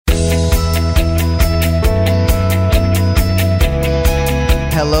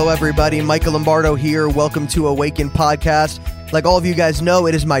everybody. Michael Lombardo here. Welcome to Awaken Podcast. Like all of you guys know,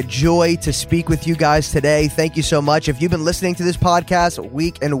 it is my joy to speak with you guys today. Thank you so much. If you've been listening to this podcast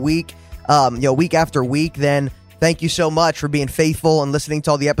week after week, then thank you so much for being faithful and listening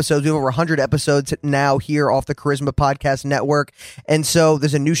to all the episodes. We have over 100 episodes now here off the Charisma Podcast Network. And so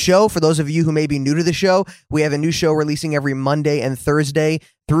there's a new show. For those of you who may be new to the show, we have a new show releasing every Monday and Thursday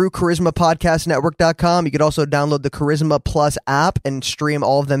through charismapodcastnetwork.com. You could also download the Charisma Plus app and stream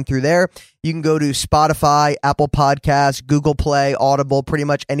all of them through there. You can go to Spotify, Apple Podcasts, Google Play, Audible, pretty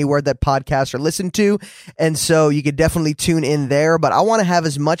much anywhere that podcasts are listened to. And so you could definitely tune in there. But I want to have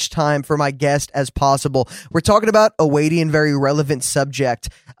as much time for my guest as possible. We're talking about a weighty and very relevant subject.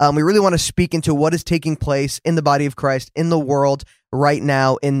 We really want to speak into what is taking place in the body of Christ, in the world right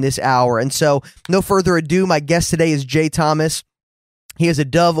now, in this hour. And so no further ado, my guest today is Jaye Thomas. He is a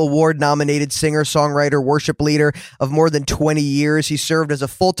Dove Award-nominated singer, songwriter, worship leader of more than 20 years. He served as a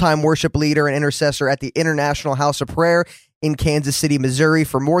full-time worship leader and intercessor at the International House of Prayer in Kansas City, Missouri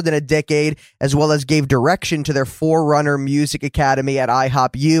for more than a decade, as well as gave direction to their Forerunner Music Academy at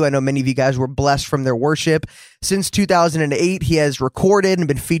IHOP-U. I know many of you guys were blessed from their worship. Since 2008, he has recorded and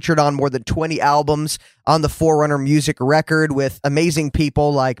been featured on more than 20 albums on the Forerunner Music record with amazing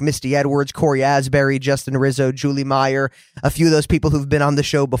people like Misty Edwards, Corey Asbury, Justin Rizzo, Julie Meyer, a few of those people who've been on the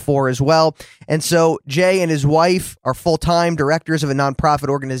show before as well. And so Jaye and his wife are full-time directors of a nonprofit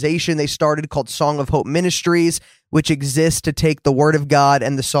organization they started called Song of Hope Ministries, which exists to take the word of God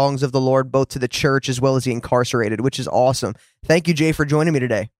and the songs of the Lord both to the church as well as the incarcerated, which is awesome. Thank you, Jaye, for joining me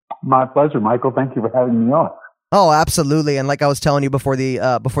today. My pleasure, Michael. Thank you for having me on. Oh, absolutely. And like I was telling you before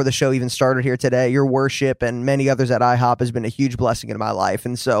the show even started here today, your worship and many others at IHOP has been a huge blessing in my life.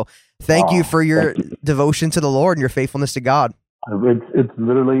 And so thank you for your devotion to the Lord and your faithfulness to God. It's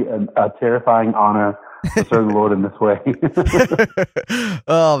literally a terrifying honor to serve the Lord in this way.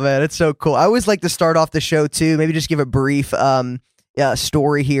 Oh, man, it's so cool. I always like to start off the show, too. Maybe just give a brief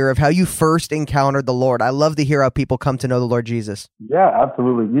story here of how you first encountered the Lord. I love to hear how people come to know the Lord Jesus. Yeah,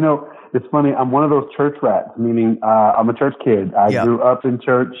 absolutely. You know, it's funny. I'm one of those church rats, meaning I'm a church kid. I grew up in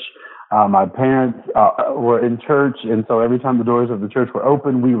church. My parents were in church, and so every time the doors of the church were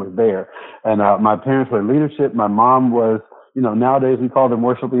open, we were there. And my parents were in leadership. My mom was, you know, nowadays we call them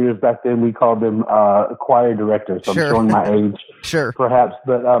worship leaders. Back then we called them choir directors. So I'm showing my age, perhaps.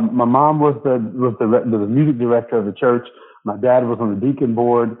 But my mom was the music director of the church. My dad was on the deacon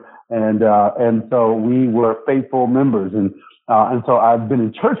board, and so we were faithful members. And so I've been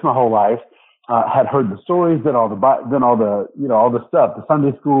in church my whole life. Had heard the stories, then all the stuff, the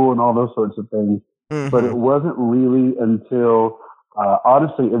Sunday school and all those sorts of things. Mm-hmm. But it wasn't really until,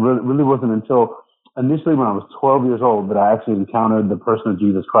 honestly, it really wasn't until initially when I was 12 years old that I actually encountered the person of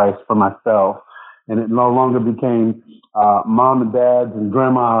Jesus Christ for myself. And it no longer became mom and dad's and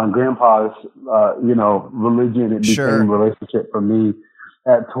grandma and grandpa's, religion. It became a relationship for me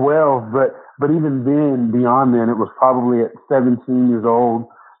at 12. But even then, beyond then, it was probably at 17 years old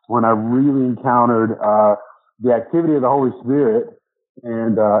when I really encountered the activity of the Holy Spirit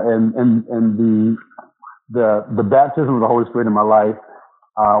and the baptism of the Holy Spirit in my life,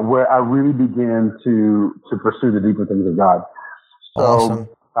 where I really began to pursue the deeper things of God. So, awesome.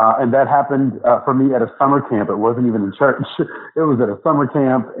 And that happened for me at a summer camp. It wasn't even in church. It was at a summer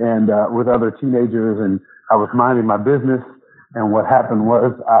camp and with other teenagers, and I was minding my business. And what happened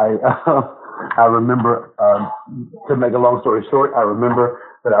was I remember, to make a long story short, I remember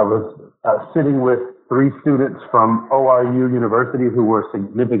that I was sitting with 3 students from ORU University who were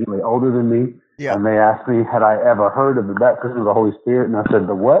significantly older than me. Yeah. And they asked me, had I ever heard of the baptism of the Holy Spirit? And I said,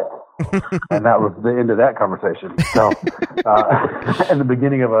 the what? And that was the end of that conversation. So, and the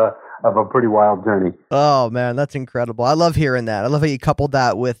beginning of a pretty wild journey. Oh man, that's incredible. I love hearing that. I love how you coupled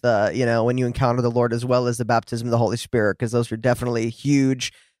that with, when you encounter the Lord as well as the baptism of the Holy Spirit, because those are definitely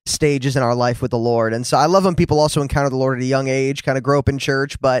huge stages in our life with the Lord. And so I love when people also encounter the Lord at a young age, kind of grow up in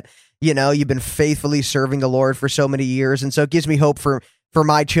church, but you've been faithfully serving the Lord for so many years. And so it gives me hope for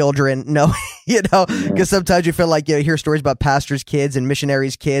my children, because sometimes you feel like you hear stories about pastors' kids and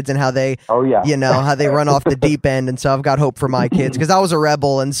missionaries' kids and how they, how they run off the deep end. And so I've got hope for my kids because I was a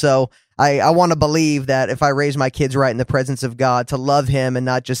rebel. And so I want to believe that if I raise my kids right in the presence of God, to love him and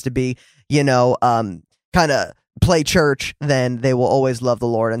not just to be, kind of play church, then they will always love the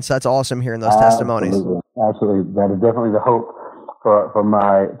Lord. And so that's awesome hearing those testimonies. Absolutely. That is definitely the hope for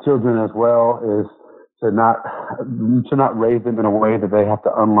my children as well, is to not raise them in a way that they have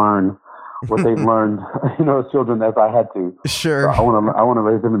to unlearn what they've learned, as children, as I had to. Sure. So I want to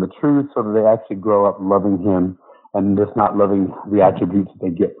raise them in the truth so that they actually grow up loving him and just not loving the attributes that they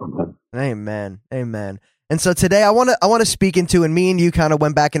get from him. Amen. Amen. And so today I want to speak into, and me and you kind of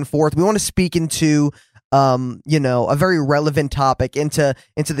went back and forth. We want to speak into a very relevant topic into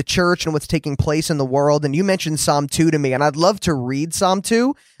the church and what's taking place in the world. And you mentioned Psalm 2 to me, and I'd love to read Psalm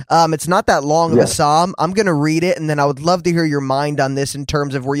 2. It's not that long of a psalm. I'm going to read it, and then I would love to hear your mind on this in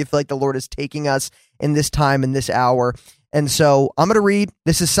terms of where you feel like the Lord is taking us in this time, in this hour. And so I'm going to read.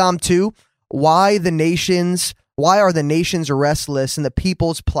 This is Psalm 2. Why are the nations restless and the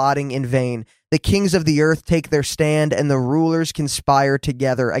peoples plotting in vain? The kings of the earth take their stand, and the rulers conspire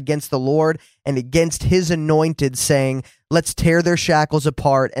together against the Lord and against his anointed, saying, let's tear their shackles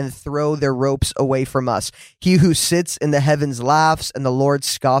apart and throw their ropes away from us. He who sits in the heavens laughs, and the Lord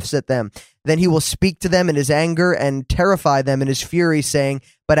scoffs at them. Then he will speak to them in his anger and terrify them in his fury, saying,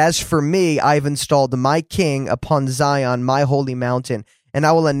 but as for me, I've installed my king upon Zion, my holy mountain, and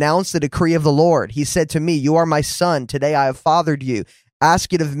I will announce the decree of the Lord. He said to me, you are my son. Today I have fathered you.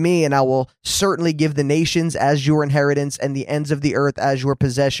 Ask it of me, and I will certainly give the nations as your inheritance and the ends of the earth as your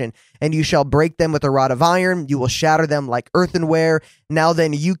possession. And you shall break them with a rod of iron. You will shatter them like earthenware. Now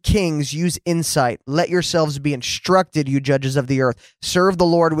then, you kings, use insight. Let yourselves be instructed, you judges of the earth. Serve the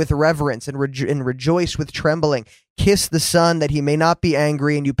Lord with reverence and rejoice with trembling. Kiss the Son, that he may not be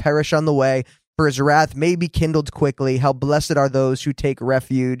angry and you perish on the way, for his wrath may be kindled quickly. How blessed are those who take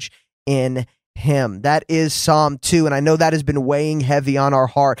refuge in him. That is Psalm 2, and I know that has been weighing heavy on our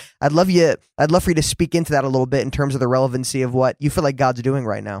heart. I'd love for you to speak into that a little bit in terms of the relevancy of what you feel like God's doing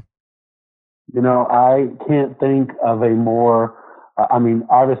right now. I can't think of a more,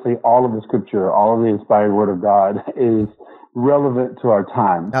 obviously all of the scripture, all of the inspired word of God is relevant to our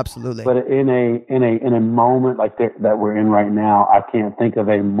time. Absolutely. But in a moment like that we're in right now, I can't think of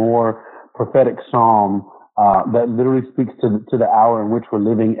a more prophetic psalm that literally speaks to the hour in which we're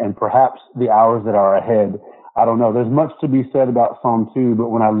living, and perhaps the hours that are ahead. I don't know. There's much to be said about Psalm 2, but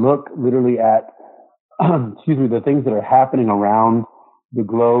when I look literally at, the things that are happening around the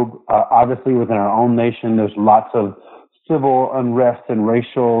globe, obviously within our own nation, there's lots of civil unrest and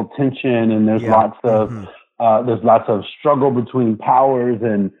racial tension, and there's lots of struggle between powers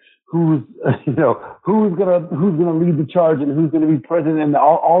and who's gonna lead the charge and who's gonna be president, and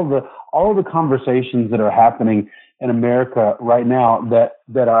all the conversations that are happening in America right now that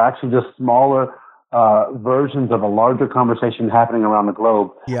are actually just smaller versions of a larger conversation happening around the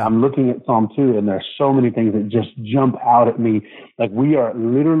globe. Yeah. I'm looking at Psalm 2, and there's so many things that just jump out at me. Like, we are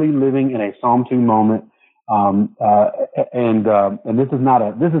literally living in a Psalm 2 moment, and this is not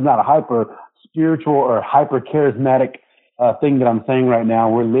a hyper spiritual or hyper charismatic thing that I'm saying right now.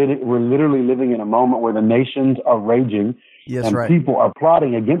 We're literally living in a moment where the nations are raging, and people are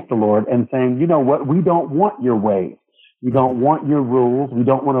plotting against the Lord and saying, you know what, we don't want your ways. We don't want your rules. We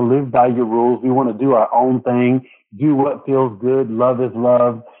don't want to live by your rules. We want to do our own thing, do what feels good. Love is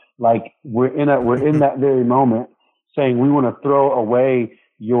love. Like, we're in that very moment saying we want to throw away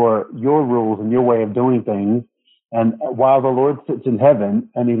your rules and your way of doing things. And while the Lord sits in heaven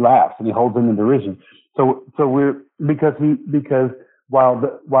and he laughs and he holds them in derision. So because while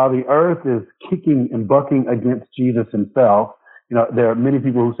the earth is kicking and bucking against Jesus himself, there are many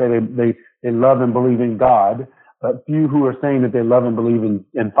people who say they love and believe in God, but few who are saying that they love and believe in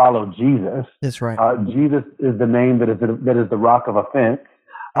and follow Jesus. That's right. Jesus is the name that is the rock of offense.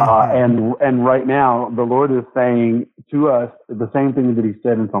 And right now the Lord is saying to us the same thing that he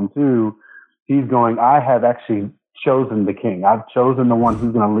said in Psalm 2. He's going, I have actually chosen the king. I've chosen the one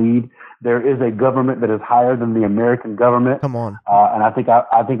who's going to lead. There is a government that is higher than the American government. Come on. And I think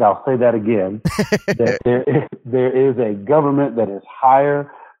I'll say that again. That there is a government that is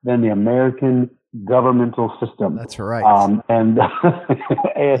higher than the American governmental system. That's right. And the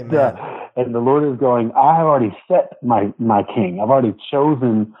Lord is going, I have already set my king. I've already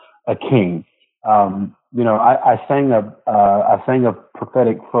chosen a king. I sang a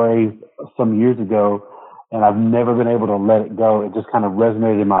prophetic phrase some years ago, and I've never been able to let it go. It just kind of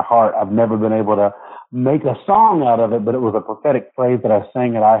resonated in my heart. I've never been able to make a song out of it, but it was a prophetic phrase that I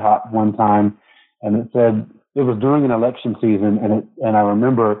sang at IHOP one time, and it said, it was during an election season, and I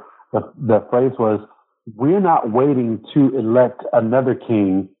remember the phrase was, we're not waiting to elect another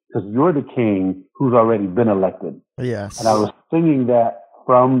king because you're the king who's already been elected. Yes. And I was singing that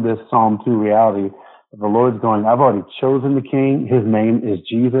from this Psalm 2 reality. The Lord's going, I've already chosen the king. His name is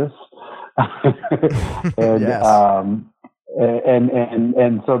Jesus. And, yes.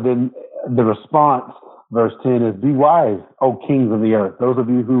 And so then the response, verse 10 is, be wise, O kings of the earth. Those of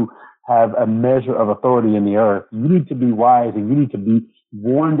you who have a measure of authority in the earth, you need to be wise, and you need to be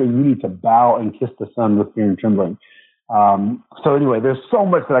warned, and you need to bow and kiss the Son with fear and trembling. So anyway, there's so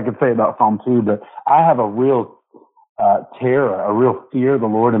much that I could say about Psalm 2, but I have a real terror, a real fear of the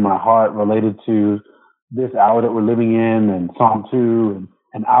Lord in my heart related to this hour that we're living in and Psalm 2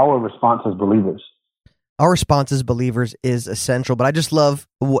 and our response as believers? Our response as believers is essential, but I just love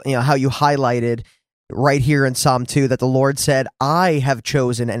how you highlighted right here in Psalm 2 that the Lord said, I have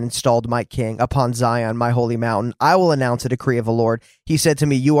chosen and installed my king upon Zion, my holy mountain. I will announce the decree of the Lord. He said to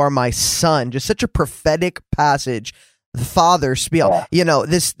me, you are my son. Just such a prophetic passage. The Father spiel.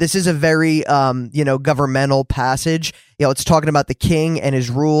 This is a very governmental passage. It's talking about the king and his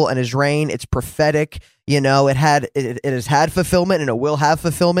rule and his reign. It's prophetic. It has had fulfillment and it will have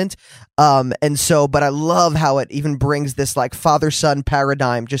fulfillment. But I love how it even brings this like father-son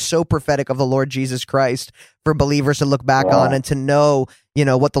paradigm, just so prophetic of the Lord Jesus Christ for believers to look back on and to know,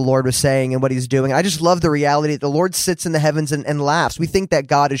 what the Lord was saying and what he's doing. I just love the reality that the Lord sits in the heavens and laughs. We think that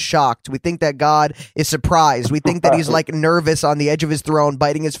God is shocked. We think that God is surprised. We think that he's like nervous on the edge of his throne,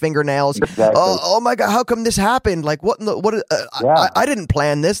 biting his fingernails. Exactly. Oh my God, how come this happened? Like I didn't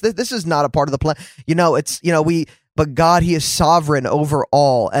plan this. This is not a part of the plan. But God, he is sovereign over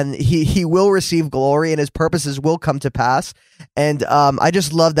all, and he will receive glory and his purposes will come to pass. And I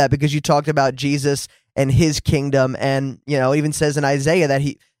just love that because you talked about Jesus and his kingdom, and it even says in Isaiah that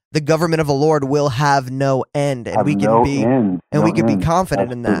the government of the Lord will have no end, and we can be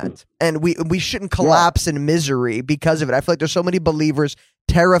confident in that. And we shouldn't collapse in misery because of it. I feel like there's so many believers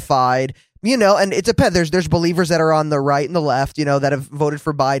terrified, and it depends. There's believers that are on the right and the left, that have voted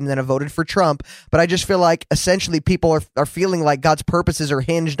for Biden, that have voted for Trump. But I just feel like essentially people are feeling like God's purposes are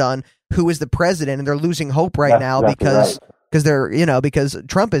hinged on who is the president, and they're losing hope now because because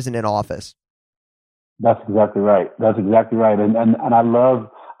Trump isn't in office. That's exactly right. And I love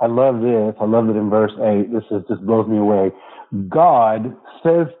this. I love that in verse 8, just blows me away. God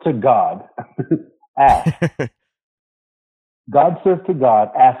says to God, ask. God says to God,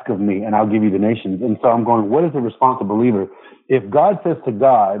 ask of me, and I'll give you the nations. And so I'm going, what is the response of a believer? If God says to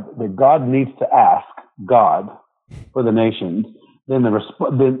God that God needs to ask God for the nations, then then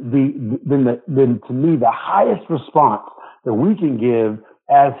to me, the highest response that we can give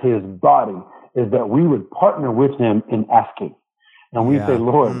as his body is that we would partner with him in asking. And we say,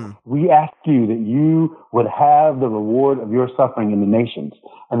 Lord, we ask you that you would have the reward of your suffering in the nations.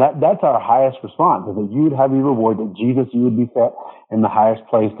 And that's our highest response, is that you would have your reward, that Jesus, you would be set in the highest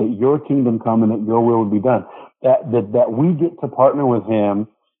place, that your kingdom come and that your will would be done. That we get to partner with him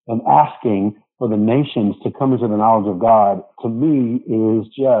in asking for the nations to come into the knowledge of God, to me is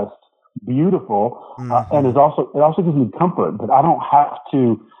just beautiful. And it also gives me comfort that I don't have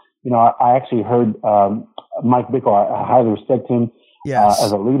to, I actually heard Mike Bickle, I highly respect him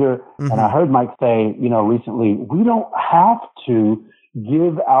as a leader. And I heard Mike say, recently, we don't have to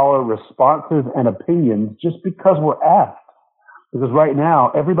give our responses and opinions just because we're asked. Because right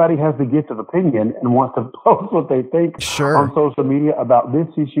now, everybody has the gift of opinion and wants to post what they think on social media about this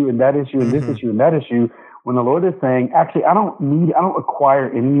issue and that issue and this issue and that issue. When the Lord is saying, actually, I don't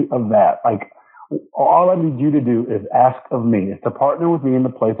require any of that. Like, all I need you to do is ask of me, is to partner with me in the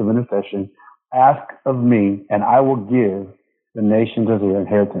place of intercession. Ask of me, and I will give the nations as your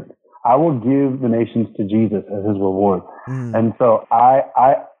inheritance. I will give the nations to Jesus as his reward. And so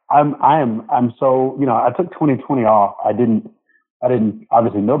I'm so, I took 2020 off. I didn't,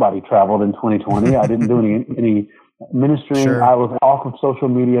 obviously nobody traveled in 2020. I didn't do any ministering. I was off of social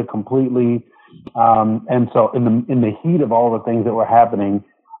media completely. And so in the heat of all the things that were happening,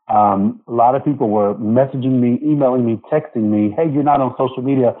 a lot of people were messaging me, emailing me, texting me, hey, you're not on social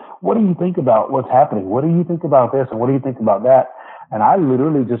media. What do you think about what's happening? What do you think about this? And what do you think about that? And I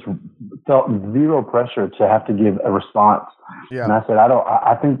literally just felt zero pressure to have to give a response. Yeah. And I said,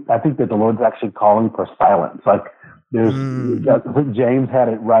 I think that the Lord's actually calling for silence. Like I think James had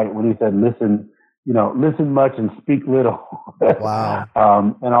it right when he said, listen much and speak little. Wow.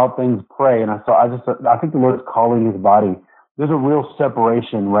 And all things pray. And I think the Lord's calling his body. There's a real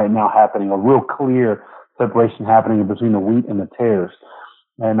separation right now happening, a real clear separation happening between the wheat and the tares.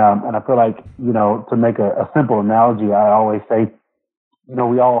 And I feel like, to make a simple analogy, I always say,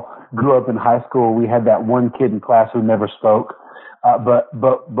 we all grew up in high school. We had that one kid in class who never spoke. But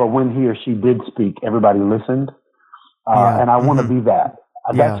when he or she did speak, everybody listened. And I want to be that.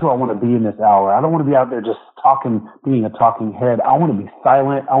 That's who I want to be in this hour. I don't want to be out there just talking, being a talking head. I want to be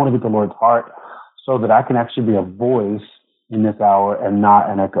silent. I want to get the Lord's heart so that I can actually be a voice in this hour and not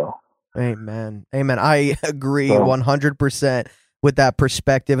an echo. Amen. I agree 100% with that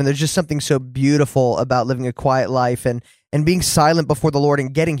perspective. And there's just something so beautiful about living a quiet life and being silent before the Lord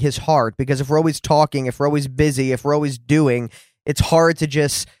and getting his heart. Because if we're always talking, if we're always busy, if we're always doing, it's hard to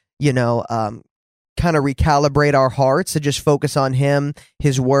just, kind of recalibrate our hearts to just focus on him,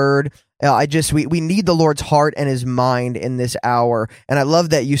 his word, We need the Lord's heart and his mind in this hour. And I love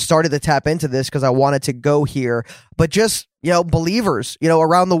that you started to tap into this because I wanted to go here. But just, believers,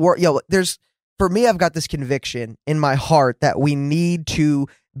 around the world, for me, I've got this conviction in my heart that we need to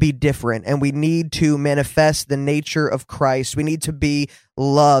be different and we need to manifest the nature of Christ. We need to be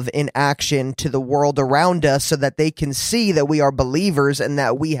love in action to the world around us so that they can see that we are believers and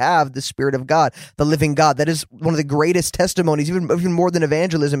that we have the Spirit of God, the living God. That is one of the greatest testimonies, even more than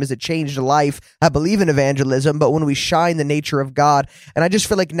evangelism, is it changed life. I believe in evangelism, but when we shine the nature of God, and I just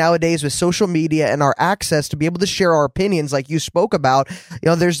feel like nowadays with social media and our access to be able to share our opinions like you spoke about,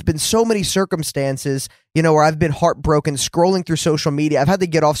 there's been so many circumstances where I've been heartbroken scrolling through social media. I've had to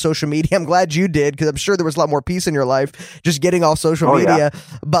get off social media. I'm glad you did because I'm sure there was a lot more peace in your life just getting off social media. Yeah.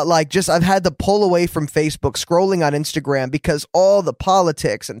 But I've had to pull away from Facebook, scrolling on Instagram because all the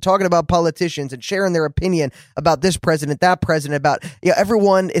politics and talking about politicians and sharing their opinion about this president, that president, about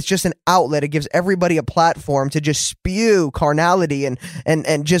everyone. It's just an outlet. It gives everybody a platform to just spew carnality and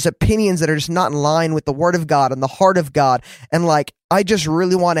just opinions that are just not in line with the Word of God and the heart of God. And I just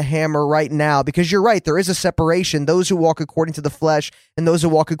really want to hammer right now because you're right. There is a separation, those who walk according to the flesh and those who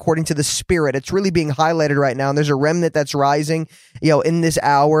walk according to the Spirit. It's really being highlighted right now. And there's a remnant that's rising, in this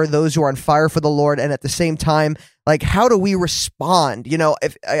hour, those who are on fire for the Lord. And at the same time, how do we respond?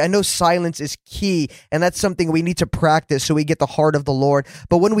 If I know silence is key, and that's something we need to practice so we get the heart of the Lord.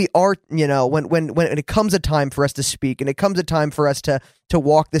 But when we are, when it comes a time for us to speak and it comes a time for us to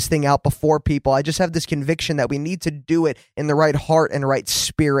walk this thing out before people, I just have this conviction that we need to do it in the right heart and right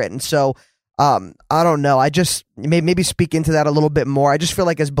spirit. And so, I don't know. I just maybe speak into that a little bit more. I just feel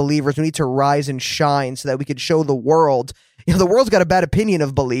like as believers, we need to rise and shine so that we could show the world. The world's got a bad opinion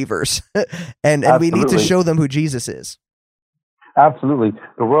of believers, and we need to show them who Jesus is. Absolutely.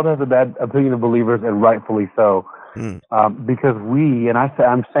 The world has a bad opinion of believers, and rightfully so, because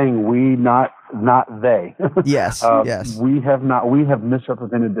I'm saying we, not they. Yes, yes. We have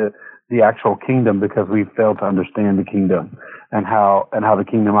misrepresented the actual kingdom because we failed to understand the kingdom and how the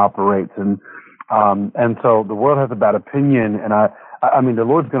kingdom operates. And so the world has a bad opinion, and I mean, the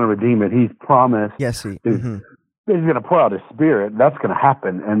Lord's going to redeem it. He's promised. Yes, He's going to pour out his Spirit. That's going to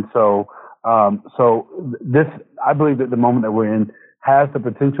happen. And so this, I believe that the moment that we're in has the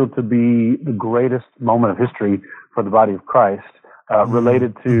potential to be the greatest moment of history for the body of Christ,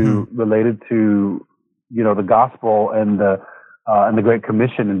 related to the gospel and the Great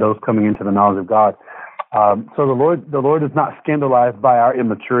Commission and those coming into the knowledge of God. So the Lord is not scandalized by our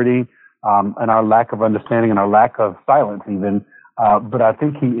immaturity and our lack of understanding and our lack of silence even. But I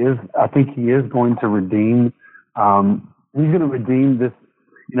think he is going to redeem. He's going to redeem this.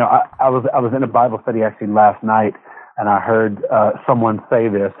 I was in a Bible study actually last night, and I heard someone say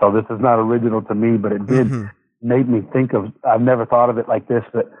this. So this is not original to me, but it did made me think of. I've never thought of it like this,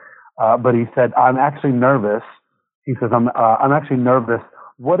 but he said, "I'm actually nervous." He says, "I'm actually nervous.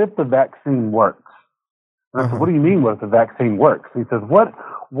 What if the vaccine works?" And I said, "What do you mean? What if the vaccine works?" He says,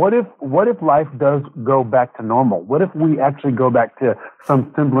 What if life does go back to normal? What if we actually go back to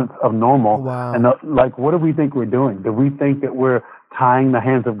some semblance of normal? Wow. And what do we think we're doing? Do we think that we're tying the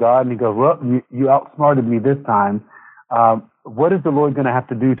hands of God? And he goes, well, you outsmarted me this time. What is the Lord going to have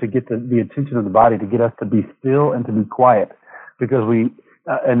to do to get the attention of the body, to get us to be still and to be quiet? Because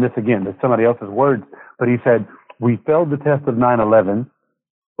and this again, is somebody else's words, but he said, we failed the test of 9/11.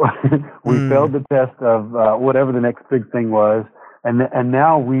 We failed the test of whatever the next big thing was. And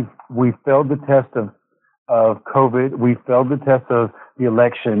now we've failed the test of COVID. We failed the test of the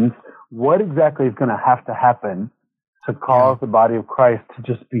elections. What exactly is going to have to happen to cause the body of Christ to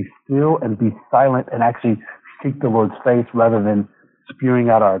just be still and be silent and actually seek the Lord's face rather than spewing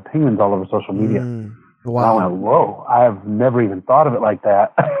out our opinions all over social media? Wow. And I went, whoa, I have never even thought of it like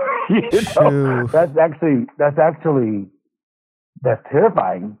that. That's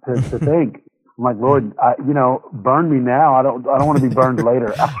terrifying to think. I'm like, Lord, burn me now. I don't want to be burned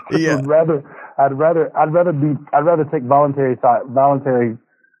later. I'd rather take voluntary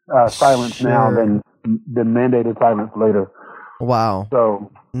silence now than mandated silence later. Wow.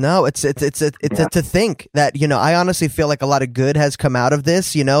 So no, it's to think that, I honestly feel like a lot of good has come out of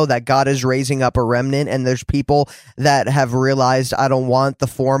this, that God is raising up a remnant, and there's people that have realized, I don't want the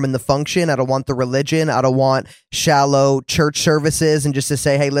form and the function. I don't want the religion. I don't want shallow church services and just to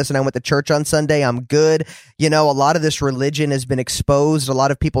say, hey, listen, I went to church on Sunday. I'm good. A lot of this religion has been exposed. A lot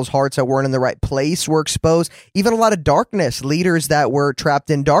of people's hearts that weren't in the right place were exposed. Even a lot of darkness, leaders that were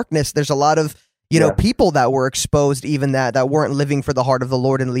trapped in darkness. There's a lot of people that were exposed, even that weren't living for the heart of the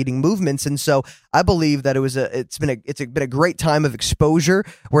Lord and leading movements. And so I believe that it's been a great time of exposure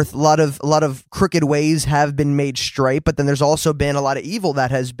where a lot of crooked ways have been made straight, but then there's also been a lot of evil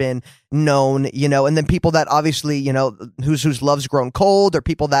that has been known, and then people that obviously, whose love's grown cold, or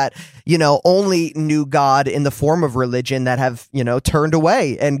people that, only knew God in the form of religion that have, turned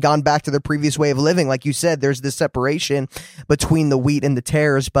away and gone back to their previous way of living. Like you said, there's this separation between the wheat and the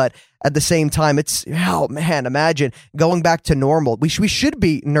tares, but at the same time, it's, oh man, imagine going back to normal. We should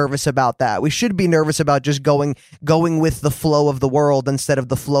be nervous about that. We should be nervous about just going with the flow of the world instead of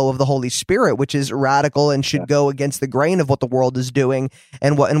the flow of the Holy Spirit, which is radical and should go against the grain of what the world is doing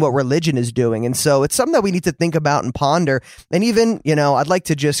and what religion is doing. And so it's something that we need to think about and ponder. And even, I'd like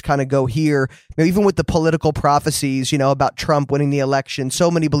to just kind of go here, even with the political prophecies, about Trump winning the election.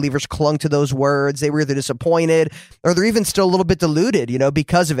 So many believers clung to those words. They were either disappointed or they're even still a little bit deluded,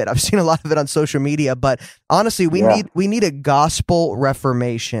 because of it. I've seen a lot of it on social media, but honestly, we need a gospel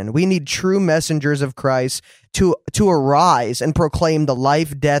reformation. We need true messengers of Christ to arise and proclaim the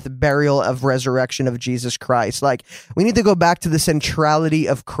life, death, burial, of resurrection of Jesus Christ. Like, we need to go back to the centrality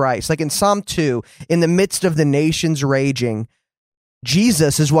of Christ. Like in Psalm 2, in the midst of the nations raging,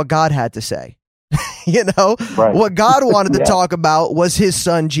 Jesus is what God had to say. Right. What God wanted to talk about was his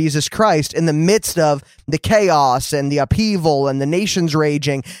son, Jesus Christ. In the midst of the chaos and the upheaval and the nations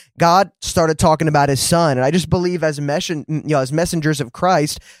raging, God started talking about his son. And I just believe as messengers of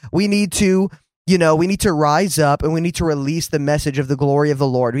Christ, we need to rise up and we need to release the message of the glory of the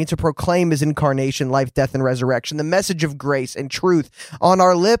Lord. We need to proclaim his incarnation, life, death, and resurrection, the message of grace and truth on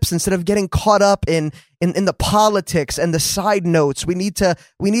our lips instead of getting caught up in the politics and the side notes. We need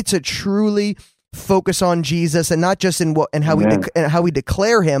to truly focus on Jesus, and not just in how we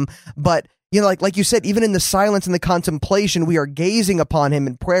declare him, but like you said, even in the silence and the contemplation, we are gazing upon him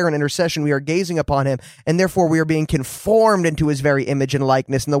in prayer and intercession. We are gazing upon him, and therefore we are being conformed into his very image and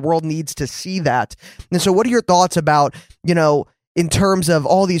likeness. And the world needs to see that. And so, what are your thoughts about in terms of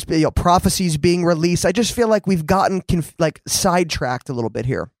all these prophecies being released? I just feel like we've gotten sidetracked a little bit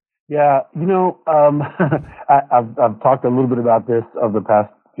here. Yeah, I've talked a little bit about this over the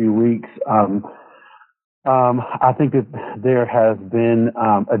past few weeks. I think that there has been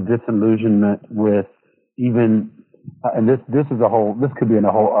a disillusionment with even, and this could be in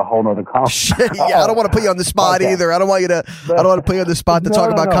a whole nother conversation. Yeah, I don't want to put you on the spot either. I don't want to put you on the spot to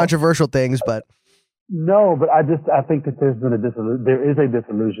talk about controversial things, but no, but I think that there is a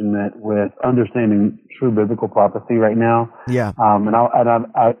disillusionment with understanding true biblical prophecy right now. Yeah. I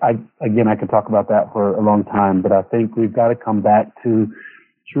could talk about that for a long time, but I think we've got to come back to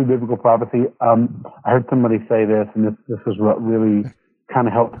true biblical prophecy. I heard somebody say this, and this was what really kind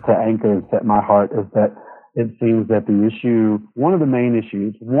of helped to anchor and set my heart, is that it seems that one of the main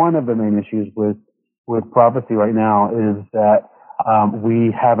issues with prophecy right now is that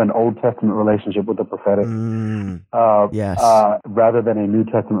we have an Old Testament relationship with the prophetic, rather than a New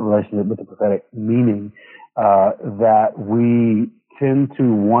Testament relationship with the prophetic, meaning that we tend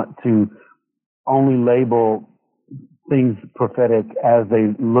to want to only label things prophetic as they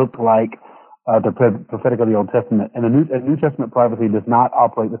look like the prophetic of the Old Testament. And a New Testament prophecy does not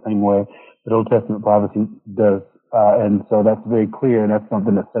operate the same way that Old Testament prophecy does. And so that's very clear, and that's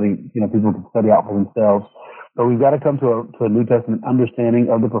something that people can study out for themselves. But we've got to come to a New Testament understanding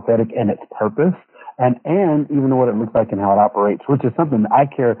of the prophetic and its purpose, and even what it looks like and how it operates, which is something that I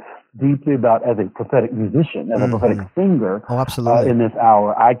care deeply about as a prophetic musician, as a prophetic singer. Oh, absolutely. In this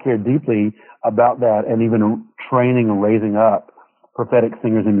hour, I care deeply about that, and even training and raising up prophetic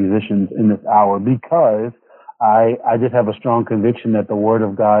singers and musicians in this hour, because I just have a strong conviction that the Word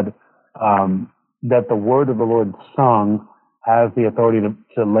of God, that the Word of the Lord sung has the authority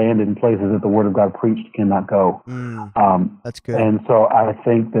to land in places that the Word of God preached cannot go. That's good. And so I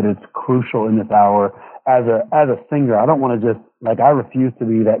think that it's crucial in this hour as a singer. I don't want to just, I refuse to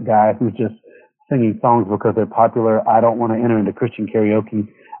be that guy who's just singing songs because they're popular. I don't want to enter into Christian karaoke.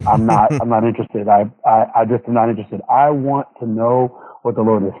 I'm not interested. I just am not interested. I want to know what the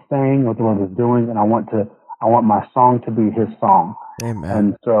Lord is saying, what the Lord is doing, and I want my song to be his song. Amen.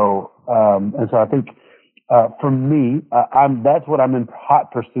 And so I think, for me, that's what I'm in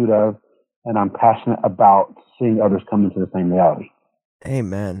hot pursuit of, and I'm passionate about seeing others come into the same reality.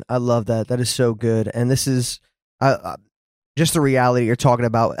 Amen. I love that. That is so good. And this is just the reality you're talking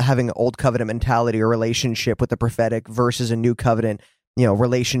about, having an old covenant mentality or relationship with the prophetic versus a new covenant,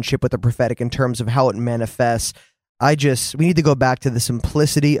 relationship with the prophetic in terms of how it manifests. We need to go back to the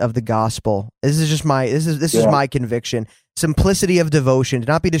simplicity of the gospel. This is my conviction. Simplicity of devotion. Do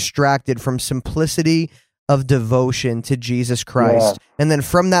not be distracted from simplicity of devotion to Jesus Christ. Yeah. And then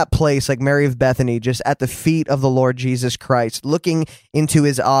from that place, like Mary of Bethany, just at the feet of the Lord Jesus Christ, looking into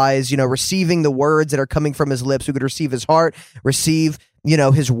his eyes, receiving the words that are coming from his lips. We could receive his heart, receive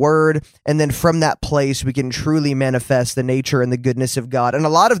his word. And then from that place, we can truly manifest the nature and the goodness of God. And a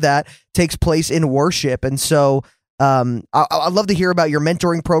lot of that takes place in worship. And so I'd love to hear about your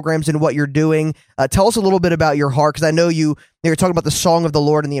mentoring programs and what you're doing. Tell us a little bit about your heart, because I know you're talking about the song of the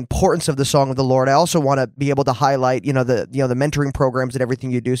Lord and the importance of the song of the Lord. I also want to be able to highlight, the mentoring programs and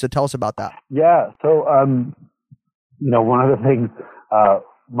everything you do. So tell us about that. Yeah. So, one of the things,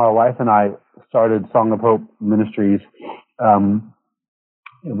 my wife and I started Song of Hope Ministries.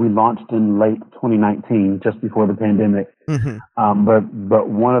 We launched in late 2019, just before the pandemic. Mm-hmm. But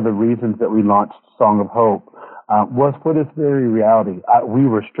one of the reasons that we launched Song of Hope was for this very reality. We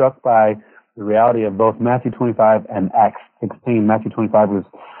were struck by the reality of both Matthew 25 and Acts 16. Matthew 25 was,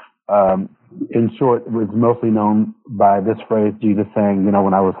 in short, was mostly known by this phrase, Jesus saying,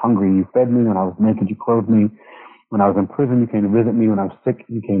 when I was hungry, you fed me. When I was naked, you clothed me. When I was in prison, you came to visit me. When I was sick,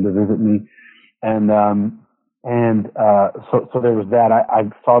 you came to visit me. So there was that. I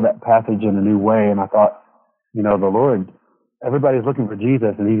saw that passage in a new way, and I thought, the Lord, everybody's looking for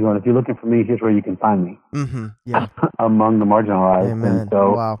Jesus, and he's going, if you're looking for me, here's where you can find me. Mm-hmm. Yeah. Among the marginalized. Amen. And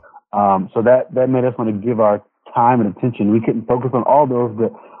so, wow. So that made us want to give our time and attention. We couldn't focus on all those,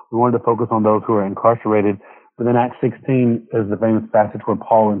 but we wanted to focus on those who are incarcerated. But then Acts 16 is the famous passage where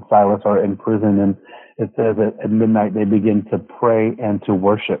Paul and Silas are in prison, and it says that at midnight they begin to pray and to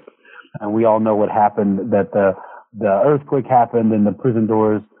worship. And we all know what happened, that the earthquake happened and the prison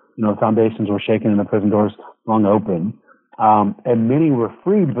doors, foundations were shaken and the prison doors swung open. And many were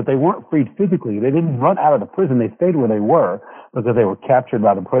freed, but they weren't freed physically. They didn't run out of the prison. They stayed where they were because they were captured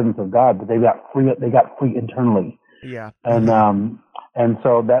by the presence of God, but they got free internally. Yeah. And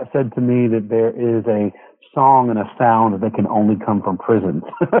so that said to me that there is a song and a sound that can only come from prisons.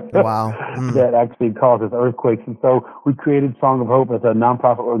 Wow. That actually causes earthquakes. And so we created Song of Hope as a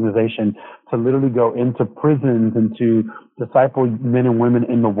nonprofit organization to literally go into prisons and to disciple men and women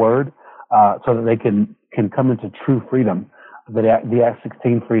in the Word, so that they can come into true freedom, the Acts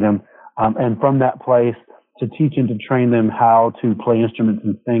 16 freedom. And from that place to teach and to train them how to play instruments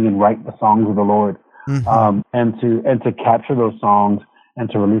and sing and write the songs of the Lord. Mm-hmm. And to capture those songs and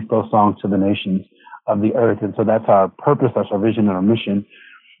to release those songs to the nations of the earth. And so that's our purpose, that's our vision and our mission.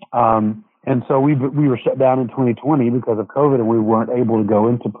 And so we were shut down in 2020 because of COVID, and we weren't able to go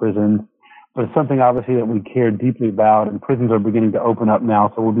into prisons. But it's something obviously that we care deeply about, and prisons are beginning to open up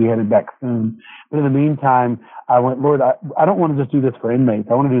now, so we'll be headed back soon. But in the meantime, I went, Lord, I don't want to just do this for inmates.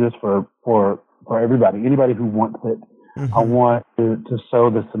 I want to do this for everybody, anybody who wants it. Mm-hmm. I want to sow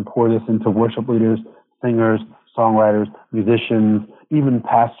this and pour this into worship leaders, singers, songwriters, musicians, even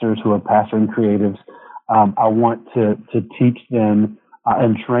pastors who are pastoring creatives. I want to teach them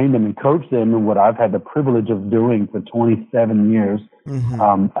and train them and coach them in what I've had the privilege of doing for 27 years.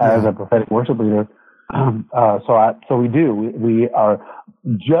 Mm-hmm. As a prophetic worship leader. So we do. We are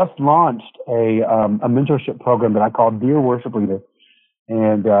just launched a mentorship program that I call Dear Worship Leader.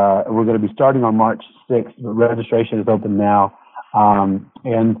 And we're going to be starting on March 6th. The registration is open now.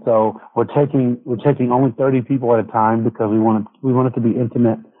 And so we're taking only 30 people at a time because we want it to be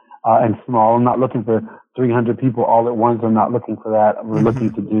intimate and small. I'm not looking for 300 people all at once. I'm not looking for that. We're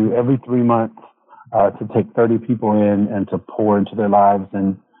looking to do every 3 months to take 30 people in and to pour into their lives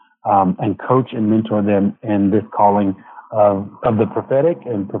and coach and mentor them in this calling of the prophetic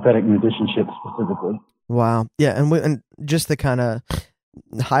and prophetic musicianship specifically. Wow. Yeah. And just to kind of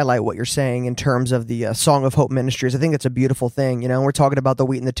highlight what you're saying in terms of the Song of Hope Ministries, I think it's a beautiful thing. We're talking about the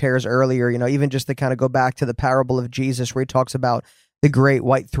wheat and the tares earlier, even just to kind of go back to the parable of Jesus where he talks about the great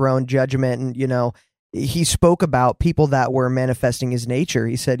white throne judgment. And, he spoke about people that were manifesting his nature.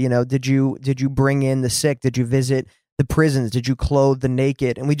 He said, did you bring in the sick? Did you visit the prisons? Did you clothe the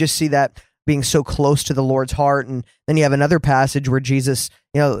naked? And we just see that being so close to the Lord's heart. And then you have another passage where Jesus,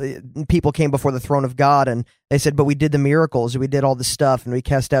 people came before the throne of God and they said, but we did the miracles, we did all the stuff and we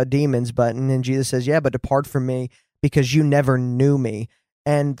cast out demons. And then Jesus says, yeah, but depart from me because you never knew me.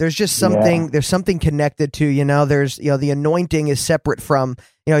 And there's just something, there's something connected to, there's, the anointing is separate from,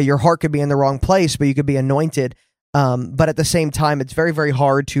 your heart could be in the wrong place, but you could be anointed. But at the same time, it's very, very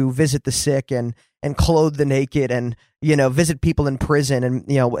hard to visit the sick and clothe the naked and, visit people in prison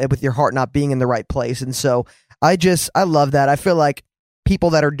and, with your heart not being in the right place. And so I love that. I feel like people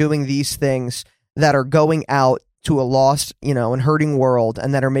that are doing these things, that are going out to a lost, and hurting world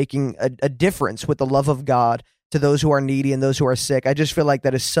and that are making a difference with the love of God to those who are needy and those who are sick. I just feel like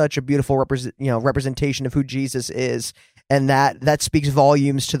that is such a beautiful representation of who Jesus is, and that speaks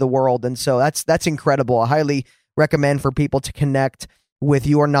volumes to the world. And so that's incredible. I highly recommend for people to connect with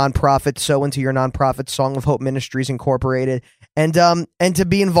your nonprofit, sow into your nonprofit, Song of Hope Ministries Incorporated. and to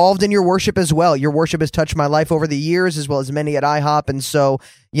be involved in your worship as well. Your worship has touched my life over the years, as well as many at IHOP. And so,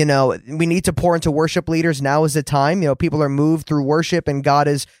 we need to pour into worship leaders. Now is the time. People are moved through worship, and God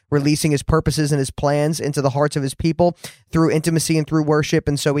is releasing his purposes and his plans into the hearts of his people through intimacy and through worship.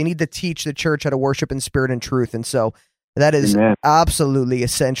 And so we need to teach the church how to worship in spirit and truth. And so that is absolutely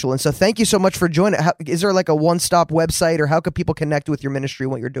essential. And so thank you so much for joining. Is there like a one-stop website, or how could people connect with your ministry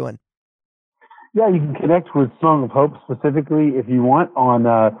and what you're doing? Yeah, you can connect with Song of Hope specifically if you want. On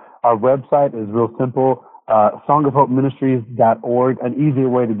our website is real simple, songofhopeministries.org. An easier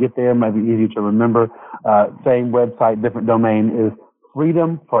way to get there, might be easier to remember. Same website, different domain, is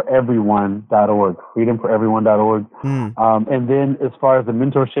freedomforeveryone.org, freedomforeveryone.org. And then as far as the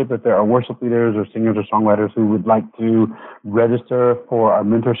mentorship, if there are worship leaders or singers or songwriters who would like to register for our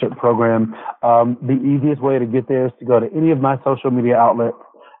mentorship program, the easiest way to get there is to go to any of my social media outlets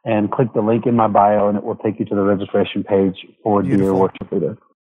and click the link in my bio, and it will take you to the registration page for Dear Worship Leader.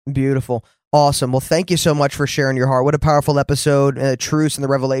 Beautiful. Awesome. Well, thank you so much for sharing your heart. What a powerful episode. Truths and the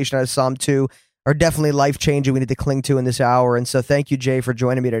revelation out of Psalm 2 are definitely life-changing. We need to cling to in this hour. And so thank you, Jay, for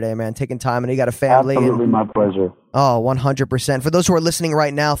joining me today, man. Taking time. And you got a family. Absolutely, my pleasure. Oh, 100%. For those who are listening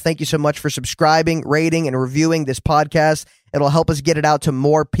right now, thank you so much for subscribing, rating, and reviewing this podcast. It'll help us get it out to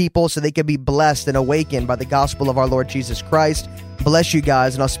more people so they can be blessed and awakened by the gospel of our Lord Jesus Christ. Bless you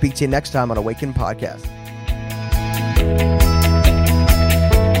guys, and I'll speak to you next time on Awaken Podcast.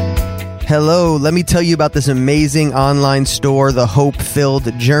 Hello, let me tell you about this amazing online store, The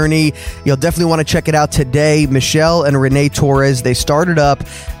Hope-Filled Journey. You'll definitely want to check it out today. Michelle and Renee Torres, they started up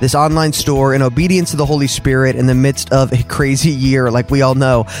this online store in obedience to the Holy Spirit in the midst of a crazy year, like we all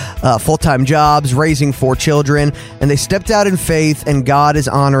know. Full-time jobs, raising 4 children, and they stepped out in faith, and God is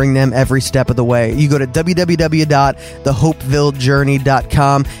honoring them every step of the way. You go to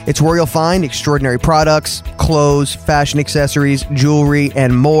www.thehopefilledjourney.com. It's where you'll find extraordinary products, clothes, fashion accessories, jewelry,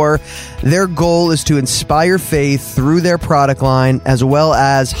 and more. Their goal is to inspire faith through their product line, as well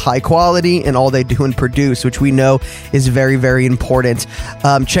as high quality in all they do and produce, which we know is very, very important.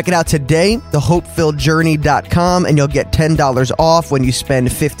 Check it out today, thehopefilledjourney.com, and you'll get $10 off when you spend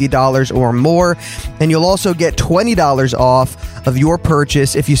 $50 or more. And you'll also get $20 off of your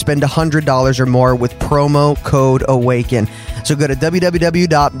purchase if you spend $100 or more with promo code AWAKEN. So go to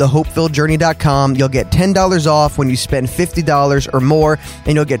www.thehopefilledjourney.com. You'll get $10 off when you spend $50 or more,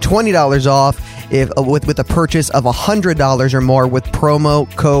 and you'll get $20 off with a purchase of $100 or more with promo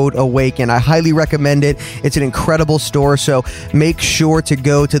code AWAKEN. I highly recommend it. It's an incredible store, so make sure to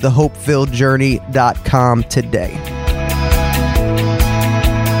go to thehopefilledjourney.com today.